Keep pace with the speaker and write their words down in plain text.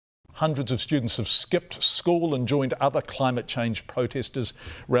Hundreds of students have skipped school and joined other climate change protesters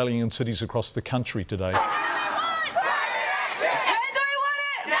rallying in cities across the country today.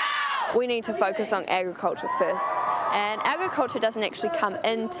 We need to focus on agriculture first, and agriculture doesn't actually come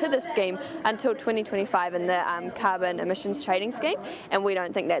into the scheme until 2025 in the carbon emissions trading scheme, and we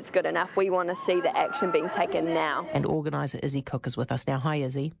don't think that's good enough. We want to see the action being taken now. And organiser Izzy Cook is with us now. Hi,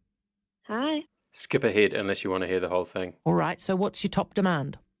 Izzy. Hi. Skip ahead unless you want to hear the whole thing. All right, so what's your top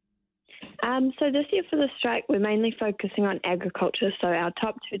demand? So this year for the strike, we're mainly focusing on agriculture. So our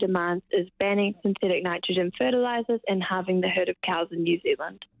top two demands is banning synthetic nitrogen fertilisers and halving the herd of cows in New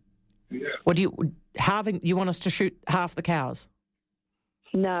Zealand. What do you want us to shoot half the cows?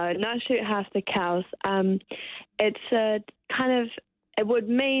 No, not shoot half the cows. It's a kind of, it would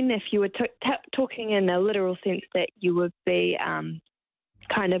mean if you were talking in a literal sense that you would be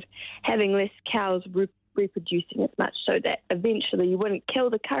kind of having less cows reproducing as much, so that eventually you wouldn't kill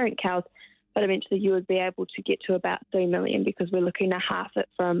the current cows, but eventually you would be able to get to about 3 million, because we're looking to half it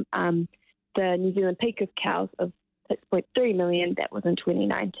from the New Zealand peak of cows of 6.3 million that was in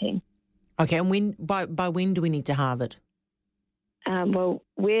 2019. Okay, and by when do we need to halve it? Well,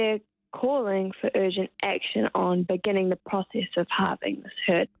 we're calling for urgent action on beginning the process of halving this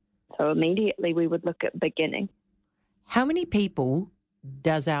herd. So immediately we would look at beginning. How many people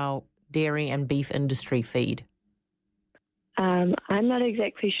does our dairy and beef industry feed? I'm not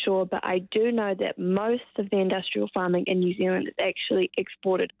exactly sure, but I do know that most of the industrial farming in New Zealand is actually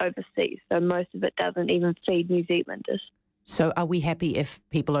exported overseas. So most of it doesn't even feed New Zealanders. So are we happy if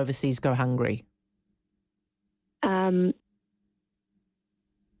people overseas go hungry? I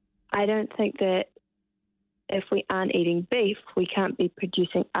don't think that if we aren't eating beef, we can't be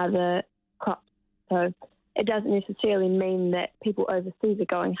producing other crops. So it doesn't necessarily mean that people overseas are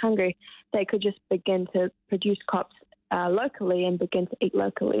going hungry. They could just begin to produce crops locally and begin to eat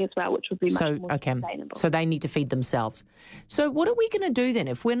locally as well, which would be much more sustainable. So they need to feed themselves. So what are we going to do then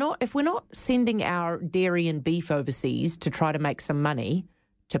if we're not sending our dairy and beef overseas to try to make some money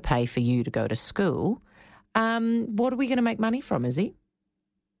to pay for you to go to school? What are we going to make money from, Izzy?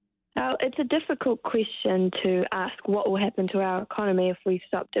 Oh, it's a difficult question to ask what will happen to our economy if we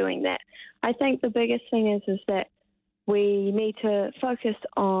stop doing that. I think the biggest thing is that we need to focus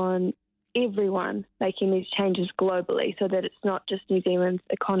on everyone making these changes globally, so that it's not just New Zealand's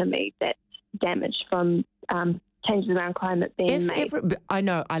economy that's damaged from changes around climate being made. I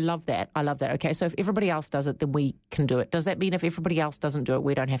know, I love that. Okay, so if everybody else does it, then we can do it. Does that mean if everybody else doesn't do it,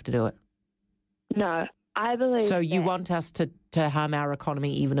 we don't have to do it? No, I believe so you want us to harm our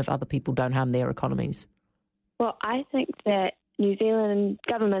economy even if other people don't harm their economies? Well, I think that New Zealand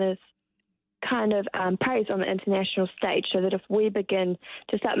government is kind of praised on the international stage, so that if we begin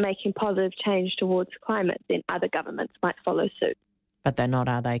to start making positive change towards climate, then other governments might follow suit. But they're not,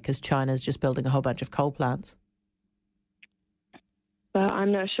 are they? Because China's just building a whole bunch of coal plants. Well,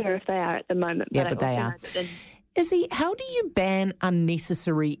 I'm not sure if they are at the moment. Yeah, but they are. Izzy, how do you ban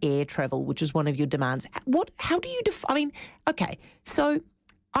unnecessary air travel, which is one of your demands? How do you okay, so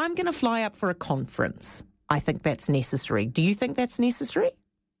I'm going to fly up for a conference. I think that's necessary. Do you think that's necessary?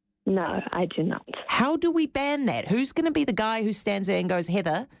 No, I do not. How do we ban that? Who's going to be the guy who stands there and goes,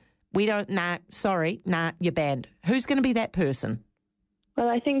 Heather, you're banned. Who's going to be that person? Well,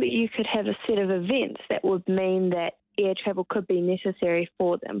 I think that you could have a set of events that would mean that air travel could be necessary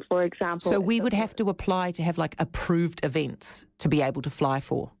for them, for example. So we would have to apply to have approved events to be able to fly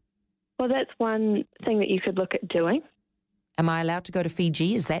for? Well, that's one thing that you could look at doing. Am I allowed to go to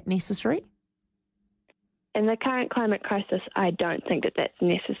Fiji? Is that necessary? In the current climate crisis, I don't think that that's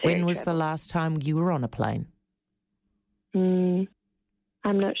necessary. When was the last time you were on a plane? I'm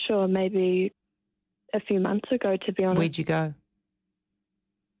not sure. Maybe a few months ago, to be honest. Where'd you go?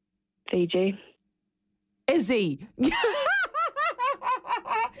 Fiji. Izzy!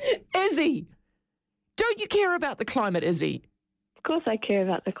 Izzy! Don't you care about the climate, Izzy? Of course I care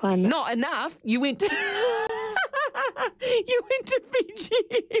about the climate. Not enough. You went to... You went to Fiji.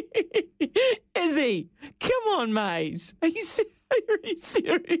 Izzy, come on, mate. Are you serious?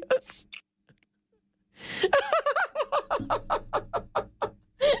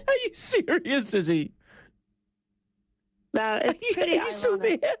 Are you serious, Izzy? No, it's pretty ironic. Are you still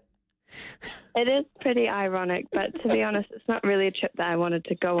there? It is pretty ironic, but to be honest, it's not really a trip that I wanted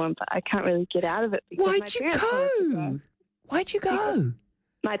to go on, but I can't really get out of it. Why'd you go? Why'd you go?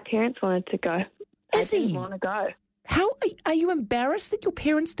 My parents wanted to go. Izzy, I didn't want to go. How are you embarrassed that your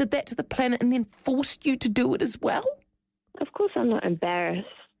parents did that to the planet and then forced you to do it as well? Of course I'm not embarrassed.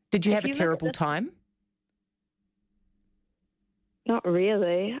 Did you have a terrible time? Not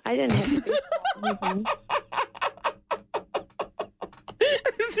really. I didn't have to do anything.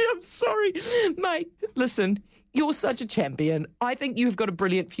 Izzy, I'm sorry. Mate, listen, you're such a champion. I think you've got a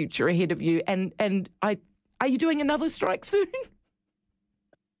brilliant future ahead of you. And are you doing another strike soon?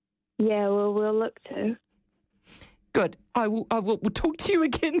 Yeah, well, we'll look to. Good. I will we'll talk to you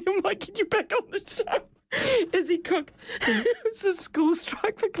again. I might get you back on the show. Izzy Cook, who's a school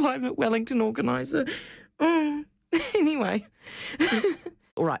strike for climate Wellington organiser. Anyway.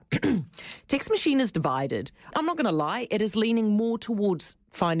 All right. Text machine is divided. I'm not going to lie, it is leaning more towards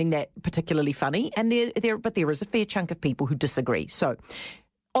finding that particularly funny, and but there is a fair chunk of people who disagree. So,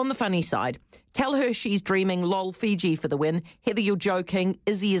 on the funny side, tell her she's dreaming, lol, Fiji for the win. Heather, you're joking.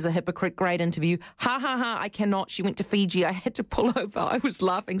 Izzy is a hypocrite, great interview. Ha, ha, ha, I cannot. She went to Fiji. I had to pull over. I was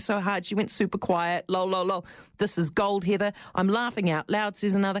laughing so hard. She went super quiet. Lol, lol, lol. This is gold, Heather. I'm laughing out loud,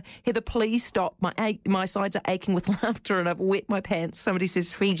 says another. Heather, please stop. My sides are aching with laughter and I've wet my pants. Somebody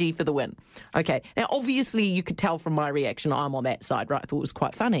says Fiji for the win. Okay. Now, obviously, you could tell from my reaction, I'm on that side, right? I thought it was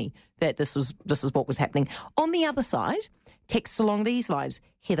quite funny that this is what was happening. On the other side, texts along these lines.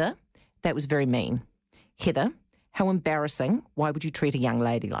 Heather, that was very mean. Heather, how embarrassing. Why would you treat a young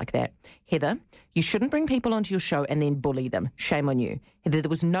lady like that? Heather, you shouldn't bring people onto your show and then bully them. Shame on you. Heather,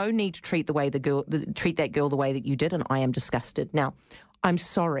 there was no need to treat that girl the way that you did, and I am disgusted. Now, I'm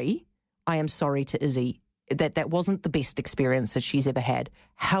sorry. I am sorry to Izzy that wasn't the best experience that she's ever had.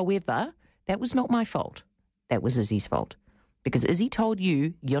 However, that was not my fault. That was Izzy's fault. Because Izzy told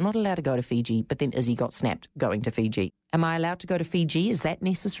you you're not allowed to go to Fiji, but then Izzy got snapped going to Fiji. Am I allowed to go to Fiji? Is that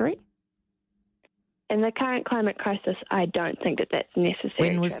necessary? In the current climate crisis, I don't think that that's necessary.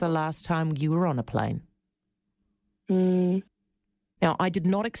 When was the last time you were on a plane? Now, I did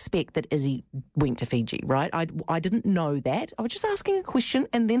not expect that Izzy went to Fiji, right? I didn't know that. I was just asking a question,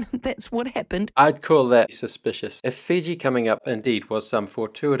 and then that's what happened. I'd call that suspicious. If Fiji coming up indeed was some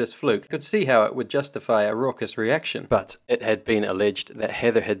fortuitous fluke, could see how it would justify a raucous reaction. But it had been alleged that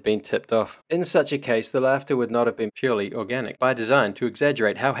Heather had been tipped off. In such a case, the laughter would not have been purely organic, by design to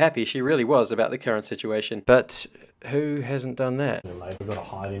exaggerate how happy she really was about the current situation. But who hasn't done that? Labour got a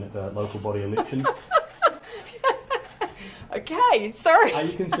hide-in at the local body elections. Okay, sorry. Are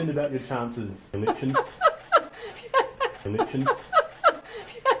you concerned about your chances? Elections.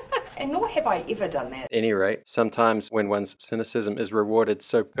 And nor have I ever done that. At any rate, sometimes when one's cynicism is rewarded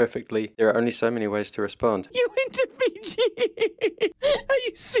so perfectly, there are only so many ways to respond. You went to Fiji. Are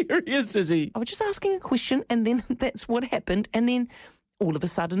you serious, Izzy? I was just asking a question, and then that's what happened. And then all of a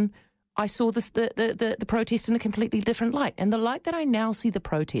sudden, I saw the protest in a completely different light. And the light that I now see the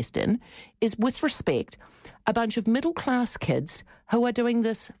protest in is, with respect, a bunch of middle-class kids who are doing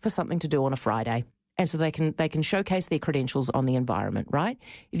this for something to do on a Friday. And so they can showcase their credentials on the environment, right?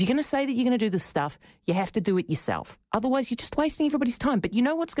 If you're going to say that you're going to do this stuff, you have to do it yourself. Otherwise, you're just wasting everybody's time. But you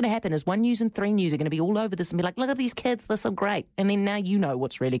know what's going to happen is One News and 3 News are going to be all over this and be like, look at these kids, they're so great. And then now you know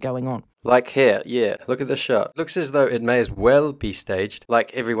what's really going on. Like here, yeah, look at the shot. Looks as though it may as well be staged.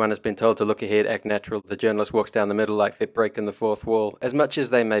 Like everyone has been told to look ahead, act natural. The journalist walks down the middle like they're breaking the fourth wall. As much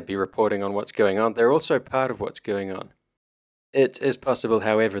as they may be reporting on what's going on, they're also part of what's going on. It is possible,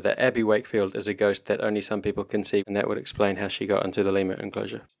 however, that Abby Wakefield is a ghost that only some people can see, and that would explain how she got into the lemur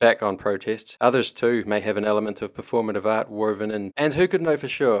enclosure. Back on protests, others too may have an element of performative art woven in, and who could know for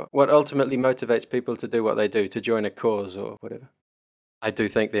sure what ultimately motivates people to do what they do, to join a cause or whatever. I do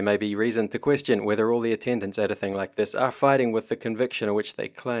think there may be reason to question whether all the attendants at a thing like this are fighting with the conviction of which they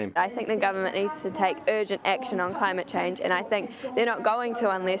claim. I think the government needs to take urgent action on climate change, and I think they're not going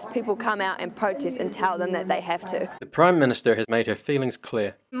to unless people come out and protest and tell them that they have to. The Prime Minister has made her feelings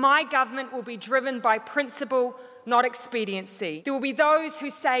clear. My government will be driven by principle, not expediency. There will be those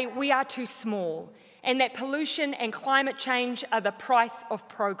who say we are too small and that pollution and climate change are the price of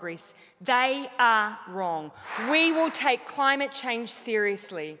progress. They are wrong. We will take climate change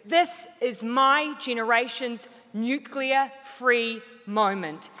seriously. This is my generation's nuclear-free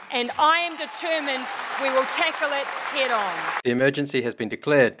moment, and I am determined we will tackle it head on. The emergency has been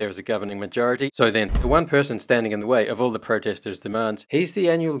declared. There is a governing majority. So then, the one person standing in the way of all the protesters' demands, he's the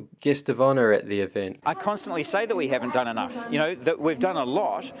annual guest of honour at the event. I constantly say that we haven't done enough. You know, that we've done a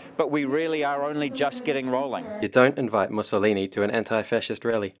lot, but we really are only just getting rolling. You don't invite Mussolini to an anti-fascist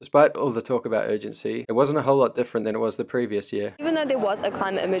rally. Despite all the talk about urgency, it wasn't a whole lot different than it was the previous year. Even though there was a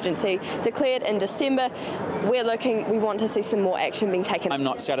climate emergency declared in December, we want to see some more action being taken. I'm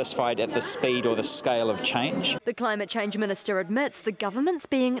not satisfied at the speed or the scale of change. The Climate Change Minister admits the government's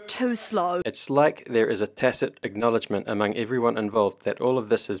being too slow. It's like there is a tacit acknowledgement among everyone involved that all of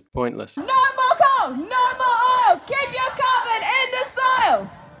this is pointless. No more coal! No more oil! Keep your carbon in the soil!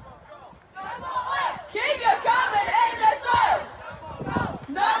 Keep your carbon in the soil!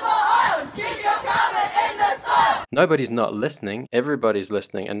 No more oil! Keep your carbon in the soil! Nobody's not listening, everybody's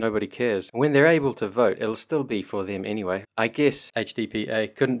listening and nobody cares. When they're able to vote, it'll still be for them anyway. I guess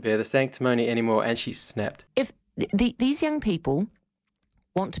HDPA couldn't bear the sanctimony anymore and she snapped. If these young people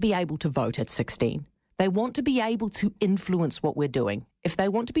want to be able to vote at 16, they want to be able to influence what we're doing. If they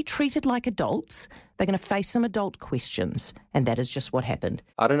want to be treated like adults, they're going to face some adult questions, and that is just what happened.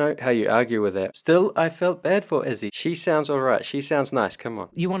 I don't know how you argue with that. Still, I felt bad for Izzy. She sounds all right. She sounds nice. Come on.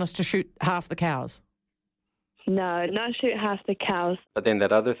 You want us to shoot half the cows? No, not shoot half the cows. But then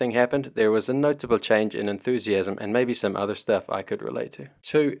that other thing happened. There was a notable change in enthusiasm and maybe some other stuff I could relate to.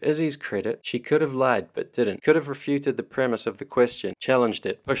 To Izzy's credit, she could have lied but didn't. Could have refuted the premise of the question, challenged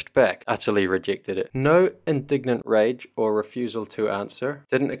it, pushed back, utterly rejected it. No indignant rage or refusal to answer.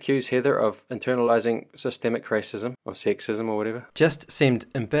 Didn't accuse Heather of internalizing systemic racism or sexism or whatever. Just seemed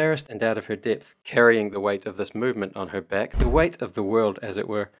embarrassed and out of her depth, carrying the weight of this movement on her back. The weight of the world, as it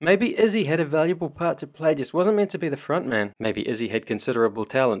were. Maybe Izzy had a valuable part to play, just wasn't meant to be the front man. Maybe Izzy had considerable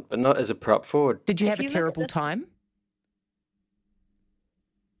talent, but not as a prop forward. Did you have a terrible time?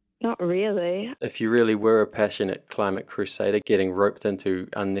 Not really. If you really were a passionate climate crusader getting roped into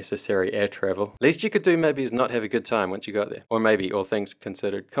unnecessary air travel, least you could do maybe is not have a good time once you got there. Or maybe, all things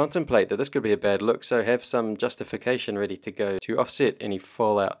considered, contemplate that this could be a bad look, so have some justification ready to go to offset any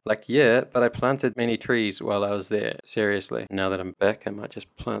fallout. Like, yeah, but I planted many trees while I was there. Seriously. Now that I'm back, I might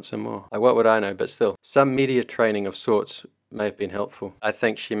just plant some more. Like, what would I know? But still, some media training of sorts may have been helpful. I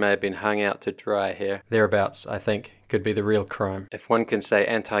think she may have been hung out to dry here. Thereabouts, I think, could be the real crime. If one can say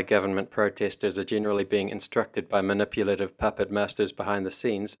anti-government protesters are generally being instructed by manipulative puppet masters behind the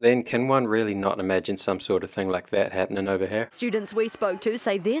scenes, then can one really not imagine some sort of thing like that happening over here? Students we spoke to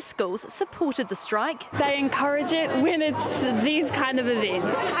say their schools supported the strike. They encourage it when it's these kind of events.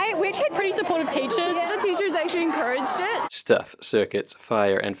 We actually had pretty supportive teachers. The teachers actually encouraged it. Stuff, Circuits,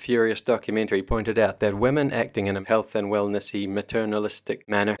 Fire and Furious documentary pointed out that women acting in a health and wellnessy maternalistic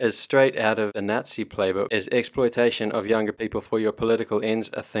manner is straight out of the Nazi playbook. Is exploitation of younger people for your political ends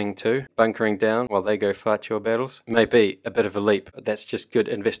a thing too? Bunkering down while they go fight your battles? Maybe a bit of a leap, but that's just good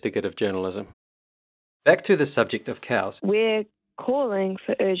investigative journalism. Back to the subject of cows. We're calling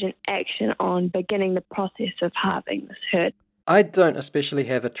for urgent action on beginning the process of halving this herd. I don't especially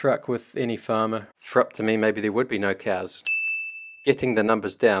have a truck with any farmer. For up to me, maybe there would be no cows. Getting the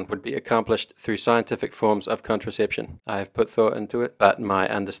numbers down would be accomplished through scientific forms of contraception. I have put thought into it, but my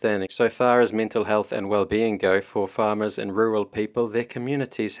understanding, so far as mental health and well-being go for farmers and rural people, their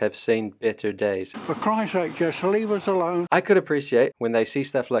communities have seen better days. For Christ's sake, just leave us alone. I could appreciate when they see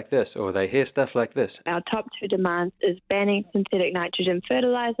stuff like this, or they hear stuff like this. Our top two demands is banning synthetic nitrogen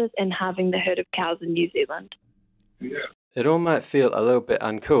fertilizers and halving the herd of cows in New Zealand. Yeah. It all might feel a little bit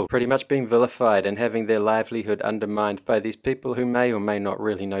uncool, pretty much being vilified and having their livelihood undermined by these people who may or may not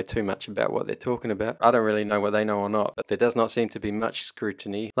really know too much about what they're talking about. I don't really know what they know or not, but there does not seem to be much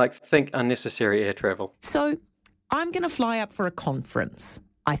scrutiny. Like, think unnecessary air travel. So, I'm going to fly up for a conference.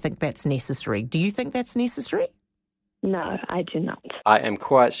 I think that's necessary. Do you think that's necessary? No, I do not. I am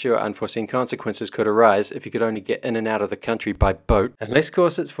quite sure unforeseen consequences could arise if you could only get in and out of the country by boat. Unless, of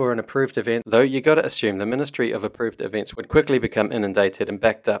course, it's for an approved event, though you gotta assume the Ministry of Approved Events would quickly become inundated and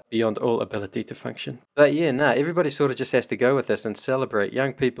backed up beyond all ability to function. But yeah, everybody sort of just has to go with this and celebrate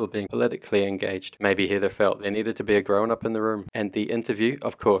young people being politically engaged. Maybe Heather felt there needed to be a grown-up in the room. And the interview,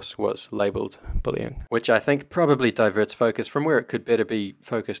 of course, was labelled bullying, which I think probably diverts focus from where it could better be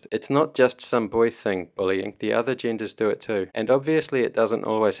focused. It's not just some boy thing, bullying. The other genders do it too. And obviously it doesn't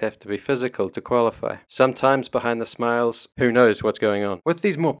always have to be physical to qualify. Sometimes behind the smiles, who knows what's going on. With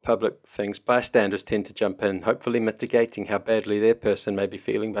these more public things, bystanders tend to jump in, hopefully mitigating how badly their person may be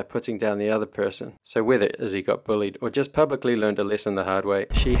feeling by putting down the other person. So whether Izzy got bullied or just publicly learned a lesson the hard way,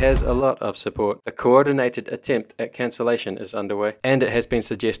 she has a lot of support. A coordinated attempt at cancellation is underway, and it has been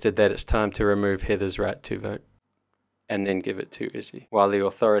suggested that it's time to remove Heather's right to vote and then give it to Izzy. While the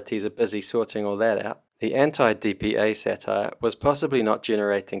authorities are busy sorting all that out, the anti-DPA satire was possibly not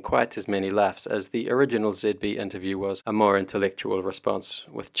generating quite as many laughs as the original ZB interview was. A more intellectual response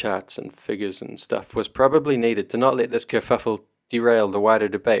with charts and figures and stuff was probably needed to not let this kerfuffle derail the wider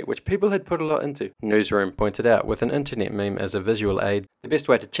debate, which people had put a lot into. Newsroom pointed out, with an internet meme as a visual aid, the best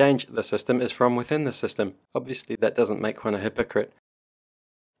way to change the system is from within the system. Obviously that doesn't make one a hypocrite.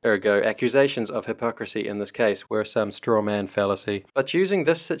 Ergo, accusations of hypocrisy in this case were some straw man fallacy. But using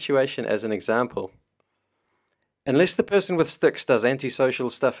this situation as an example, unless the person with sticks does antisocial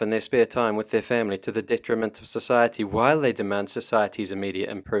stuff in their spare time with their family to the detriment of society while they demand society's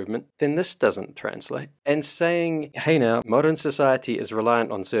immediate improvement, then this doesn't translate. And saying, hey now, modern society is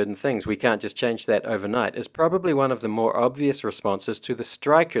reliant on certain things, we can't just change that overnight, is probably one of the more obvious responses to the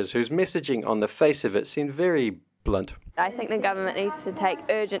strikers whose messaging on the face of it seemed very blunt. I think the government needs to take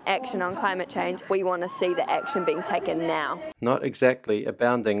urgent action on climate change. We want to see the action being taken now. Not exactly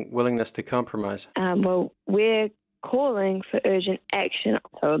abounding willingness to compromise. Well, we're calling for urgent action,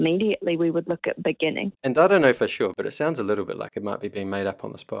 so immediately we would look at beginning. And I don't know for sure, but it sounds a little bit like it might be being made up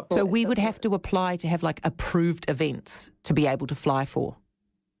on the spot. So we would have to apply to have like approved events to be able to fly for.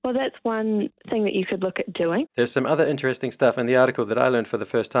 Well, that's one thing that you could look at doing. There's some other interesting stuff in the article that I learned for the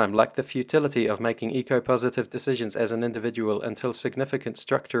first time, like the futility of making eco-positive decisions as an individual until significant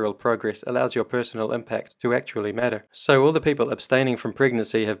structural progress allows your personal impact to actually matter. So all the people abstaining from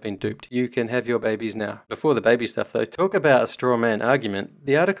pregnancy have been duped. You can have your babies now. Before the baby stuff though, talk about a straw man argument.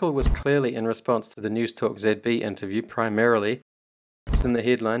 The article was clearly in response to the News Talk ZB interview primarily. It's in the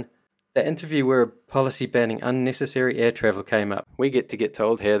headline. The interview where a policy banning unnecessary air travel came up. We get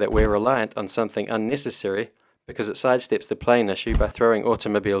told here that we're reliant on something unnecessary because it sidesteps the plane issue by throwing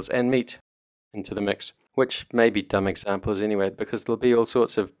automobiles and meat into the mix. Which may be dumb examples anyway, because there'll be all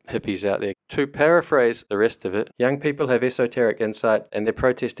sorts of hippies out there. To paraphrase the rest of it, young people have esoteric insight and their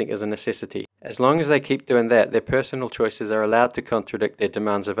protesting is a necessity. As long as they keep doing that, their personal choices are allowed to contradict their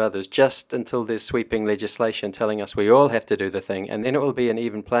demands of others, just until there's sweeping legislation telling us we all have to do the thing, and then it will be an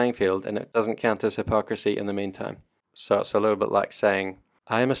even playing field and it doesn't count as hypocrisy in the meantime. So it's a little bit like saying,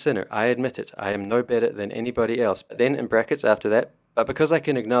 I am a sinner, I admit it, I am no better than anybody else. But then in brackets after that, but because I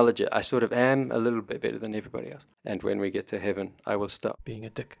can acknowledge it, I sort of am a little bit better than everybody else. And when we get to heaven, I will stop being a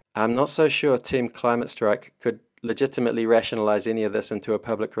dick. I'm not so sure Team Climate Strike could legitimately rationalize any of this into a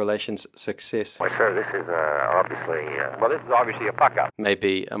public relations success. Well, sir, this is obviously a fuck-up.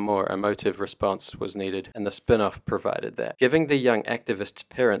 Maybe a more emotive response was needed, and the spin-off provided that. Giving the young activist's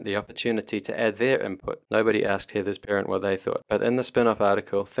parent the opportunity to add their input. Nobody asked Heather's parent what they thought, but in the spin-off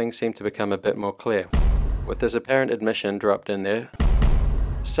article, things seem to become a bit more clear. With this apparent admission dropped in there,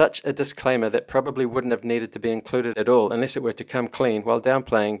 such a disclaimer that probably wouldn't have needed to be included at all unless it were to come clean while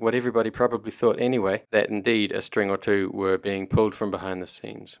downplaying what everybody probably thought anyway, that indeed a string or two were being pulled from behind the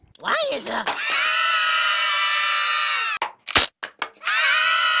scenes. Why is a...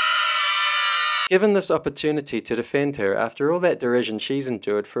 Given this opportunity to defend her after all that derision she's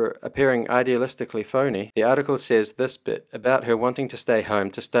endured for appearing idealistically phony, the article says this bit about her wanting to stay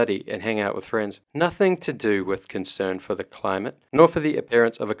home to study and hang out with friends. Nothing to do with concern for the climate, nor for the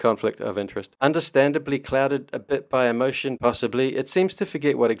appearance of a conflict of interest. Understandably clouded a bit by emotion, possibly, it seems to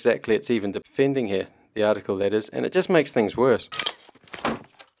forget what exactly it's even defending here, the article that is, and it just makes things worse.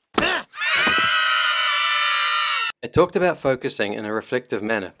 It talked about focusing in a reflective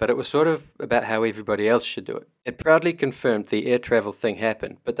manner, but it was sort of about how everybody else should do it. It proudly confirmed the air travel thing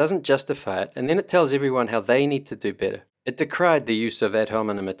happened, but doesn't justify it, and then it tells everyone how they need to do better. It decried the use of ad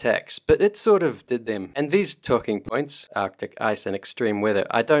hominem attacks, but it sort of did them. And these talking points, Arctic ice and extreme weather,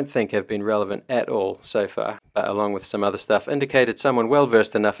 I don't think have been relevant at all so far, but along with some other stuff, indicated someone well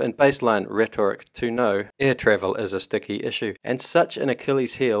versed enough in baseline rhetoric to know air travel is a sticky issue. And such an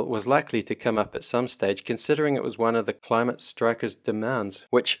Achilles heel was likely to come up at some stage, considering it was one of the climate strikers' demands,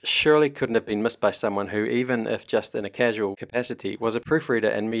 which surely couldn't have been missed by someone who, even if just in a casual capacity, was a proofreader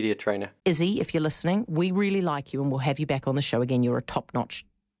and media trainer. Izzy, if you're listening, we really like you and we'll have you back on the show again. You're a top-notch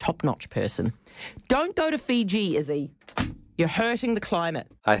person. Don't go to Fiji, Izzy. You're hurting the climate.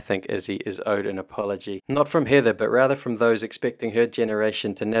 I think Izzy is owed an apology. Not from Heather, but rather from those expecting her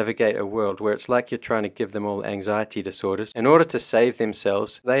generation to navigate a world where it's like you're trying to give them all anxiety disorders. In order to save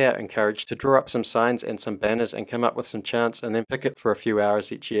themselves, they are encouraged to draw up some signs and some banners and come up with some chants and then pick it for a few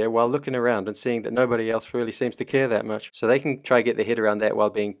hours each year while looking around and seeing that nobody else really seems to care that much. So they can try to get their head around that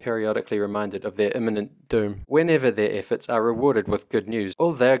while being periodically reminded of their imminent doom. Whenever their efforts are rewarded with good news,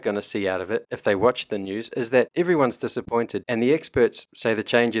 all they're going to see out of it, if they watch the news, is that everyone's disappointed, and the experts say the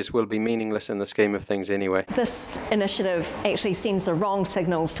changes will be meaningless in the scheme of things anyway. This initiative actually sends the wrong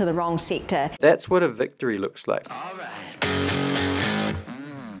signals to the wrong sector. That's what a victory looks like.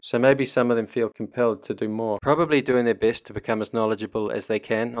 So maybe some of them feel compelled to do more, probably doing their best to become as knowledgeable as they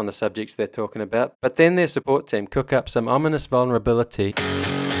can on the subjects they're talking about, but then their support team cook up some ominous vulnerability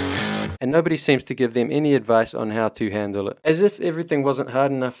and nobody seems to give them any advice on how to handle it, as if everything wasn't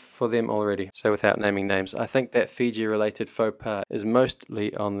hard enough for them already. So without naming names, I think that Fiji-related faux pas is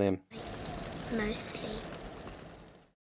mostly on them. Mostly.